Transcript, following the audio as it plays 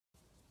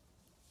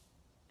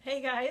Hey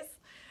guys,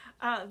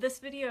 this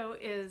video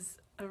is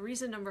a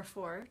reason number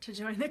 4 to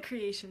join the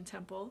Creation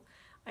Temple.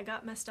 I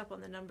got messed up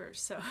on the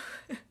numbers, so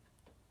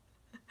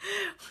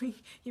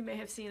you may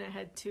have seen I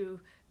had 2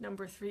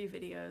 number 3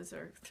 videos,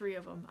 or 3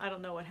 of them. I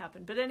don't know what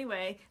happened. But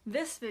anyway,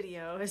 this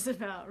video is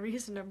about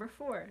reason number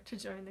 4 to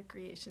join the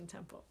Creation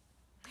Temple.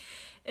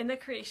 In the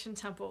Creation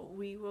Temple,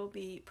 we will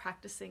be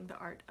practicing the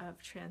art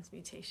of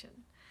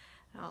transmutation.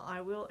 Now,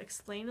 I will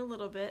explain a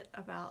little bit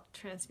about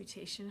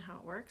transmutation, how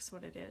it works,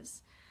 what it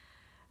is.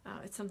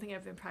 It's something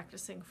I've been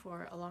practicing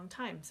for a long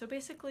time. So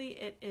basically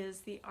it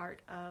is the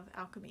art of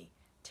alchemy,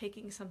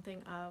 taking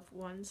something of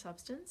one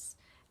substance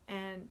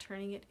and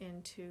turning it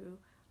into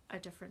a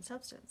different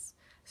substance.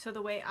 So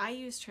the way I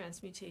use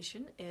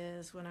transmutation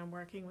is when I'm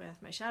working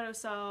with my shadow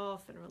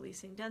self and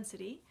releasing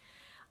density,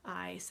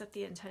 I set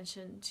the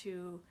intention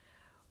to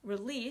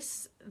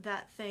release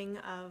that thing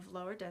of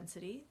lower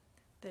density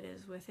that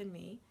is within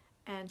me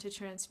and to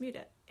transmute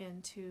it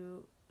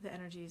into the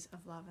energies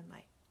of love and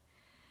light.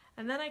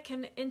 And then I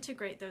can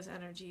integrate those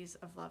energies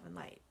of love and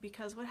light,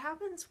 because what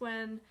happens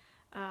when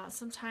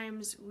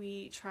sometimes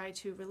we try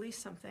to release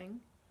something,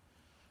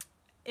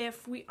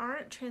 if we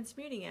aren't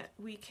transmuting it,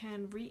 we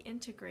can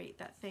reintegrate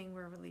that thing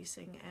we're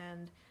releasing,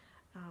 and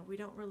we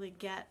don't really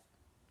get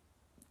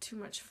too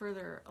much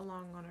further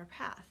along on our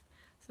path.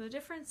 So the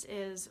difference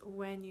is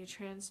when you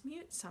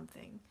transmute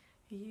something,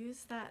 you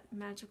use that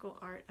magical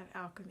art of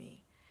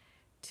alchemy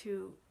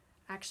to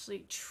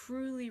actually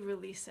truly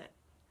release it,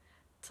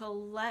 to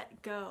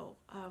let go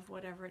of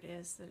whatever it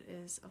is that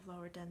is of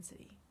lower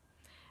density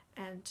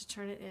and to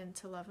turn it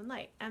into love and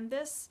light. And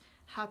this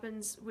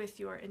happens with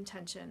your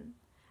intention,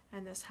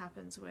 and this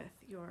happens with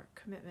your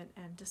commitment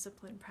and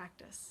discipline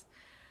practice.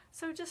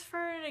 So just for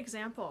an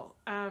example,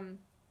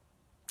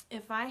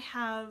 if I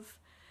have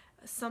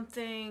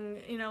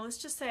something, let's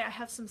just say I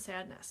have some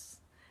sadness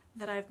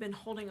that I've been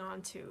holding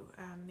on to.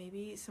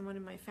 Maybe someone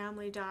in my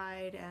family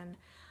died and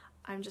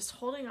I'm just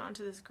holding on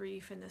to this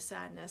grief and this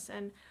sadness,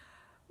 and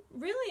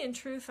really, in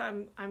truth,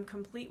 I'm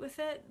complete with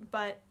it,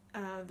 but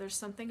there's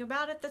something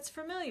about it that's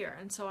familiar,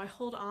 and so I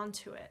hold on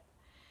to it.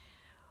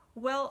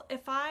 Well,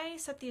 if I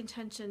set the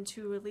intention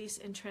to release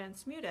and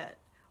transmute it,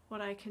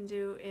 what I can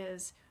do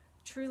is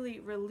truly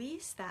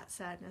release that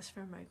sadness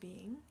from my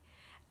being,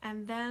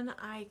 and then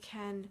I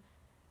can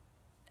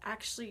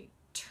actually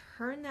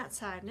turn that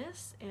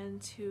sadness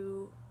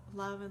into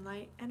love and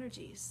light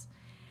energies.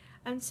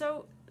 And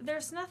so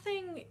there's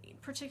nothing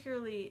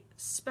particularly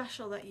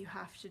special that you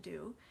have to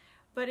do.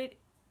 But it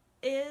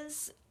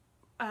is,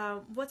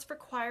 what's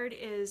required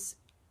is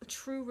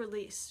true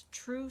release,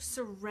 true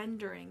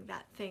surrendering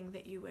that thing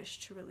that you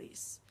wish to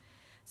release.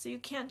 So you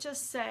can't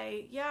just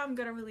say, yeah, I'm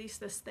going to release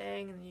this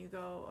thing, and then you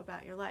go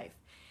about your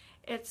life.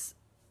 It's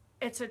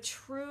a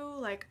true,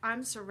 like,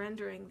 I'm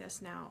surrendering this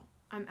now.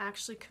 I'm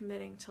actually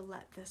committing to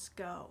let this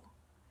go.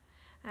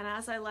 And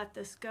as I let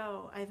this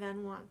go, I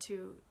then want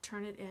to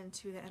turn it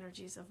into the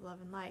energies of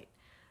love and light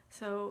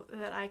so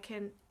that I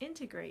can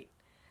integrate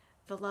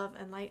the love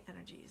and light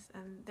energies,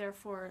 and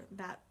therefore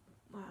that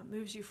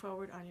moves you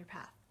forward on your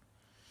path.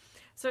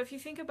 So if you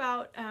think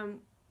about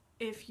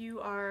if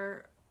you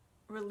are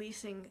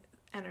releasing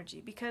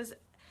energy, because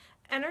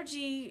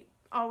energy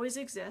always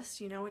exists,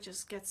 it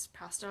just gets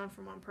passed on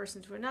from one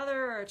person to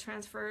another or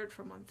transferred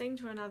from one thing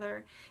to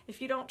another.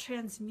 If you don't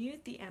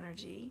transmute the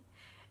energy,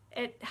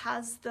 it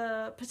has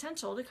the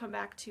potential to come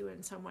back to you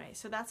in some way.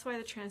 So that's why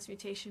the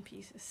transmutation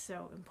piece is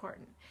so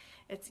important.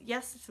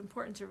 Yes, it's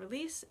important to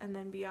release, and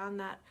then beyond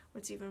that,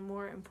 what's even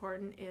more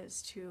important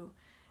is to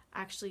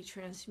actually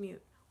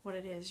transmute what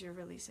it is you're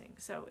releasing.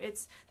 So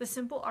it's the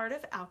simple art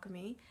of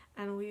alchemy,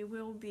 and we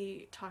will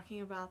be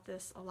talking about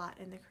this a lot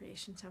in the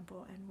Creation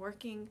Temple and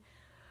working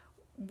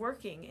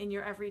in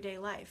your everyday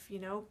life,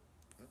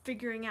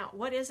 figuring out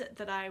what is it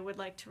that I would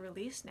like to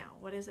release now?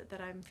 What is it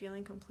that I'm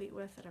feeling complete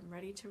with, that I'm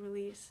ready to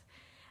release,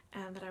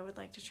 and that I would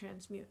like to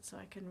transmute so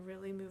I can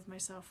really move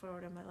myself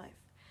forward in my life.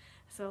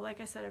 So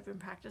like I said, I've been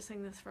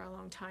practicing this for a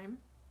long time,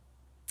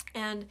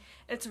 and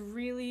it's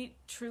really,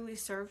 truly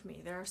served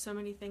me. There are so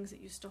many things that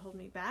used to hold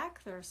me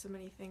back. There are so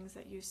many things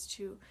that used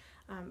to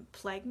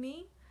plague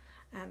me,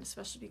 and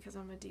especially because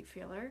I'm a deep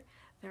feeler,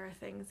 there are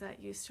things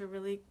that used to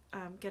really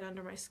get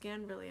under my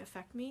skin, really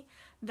affect me,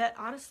 that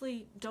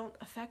honestly don't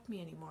affect me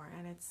anymore,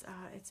 and it's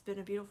been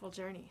a beautiful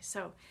journey.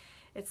 So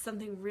it's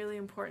something really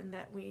important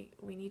that we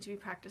need to be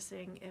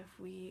practicing if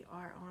we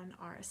are on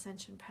our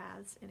ascension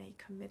paths in a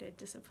committed,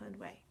 disciplined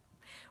way.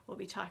 We'll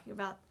be talking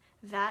about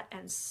that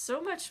and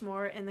so much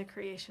more in the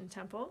Creation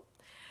Temple.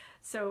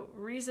 So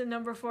reason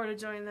number 4 to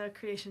join the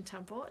Creation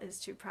Temple is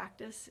to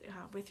practice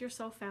with your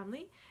soul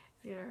family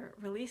your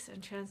release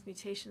and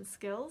transmutation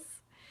skills.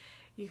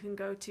 You can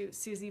go to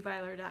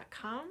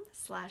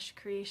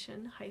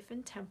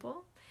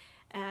susiebeiler.com/creation-temple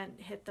and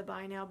hit the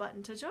buy now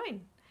button to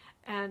join.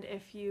 And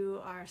if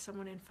you are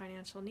someone in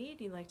financial need,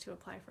 you'd like to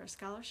apply for a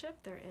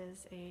scholarship, there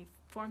is a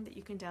form that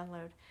you can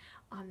download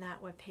on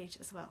that webpage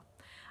as well.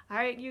 All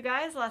right, you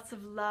guys, lots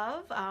of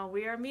love.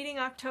 We are meeting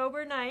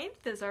October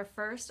 9th is our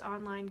first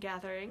online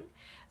gathering.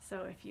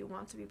 So if you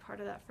want to be part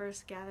of that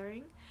first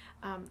gathering,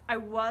 I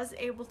was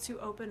able to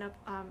open up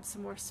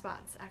some more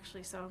spots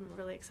actually, so I'm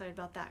really excited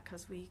about that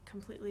because we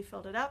completely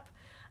filled it up.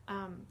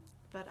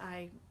 But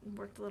I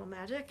worked a little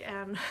magic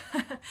and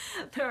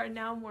there are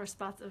now more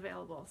spots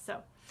available.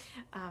 So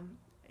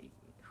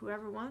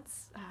whoever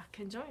wants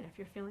can join if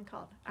you're feeling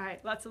called. All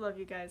right, lots of love,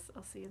 you guys.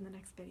 I'll see you in the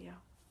next video.